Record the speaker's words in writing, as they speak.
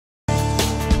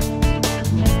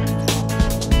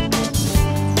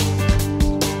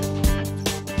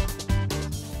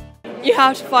you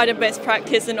have to find the best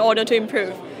practice in order to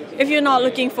improve. If you're not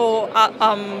looking for,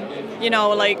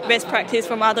 like best practice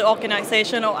from other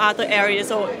organization or other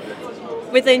areas or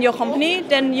within your company,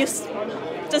 then you're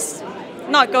just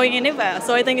not going anywhere.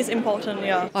 So I think it's important,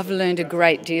 yeah. I've learned a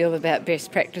great deal about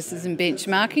best practices and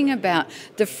benchmarking, about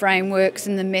the frameworks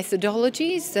and the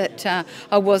methodologies that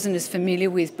I wasn't as familiar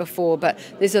with before, but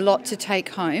there's a lot to take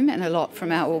home and a lot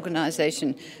from our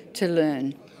organisation to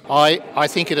learn. I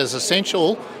think it is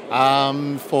essential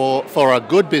for a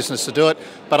good business to do it,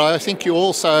 but I think you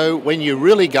also, when you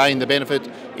really gain the benefit,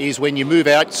 is when you move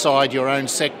outside your own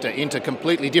sector into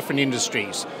completely different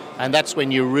industries, and that's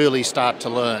when you really start to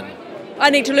learn. I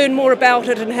need to learn more about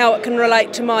it and how it can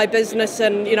relate to my business,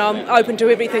 and I'm open to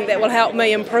everything that will help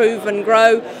me improve and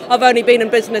grow. I've only been in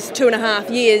business 2.5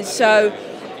 years, so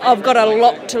I've got a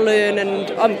lot to learn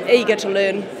and I'm eager to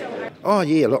learn. Oh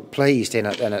yeah, look, pleased, and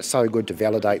it's so good to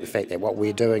validate the fact that what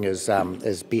we're doing is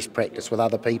best practice with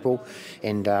other people,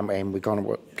 and we're going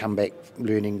to come back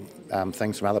learning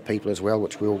things from other people as well,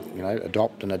 which we'll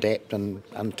adopt and adapt and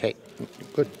untack.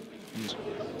 Good.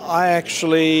 I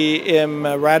actually am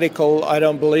radical. I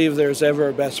don't believe there's ever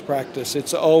a best practice.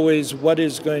 It's always what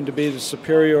is going to be the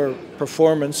superior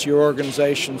performance your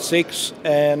organisation seeks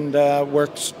and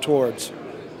works towards.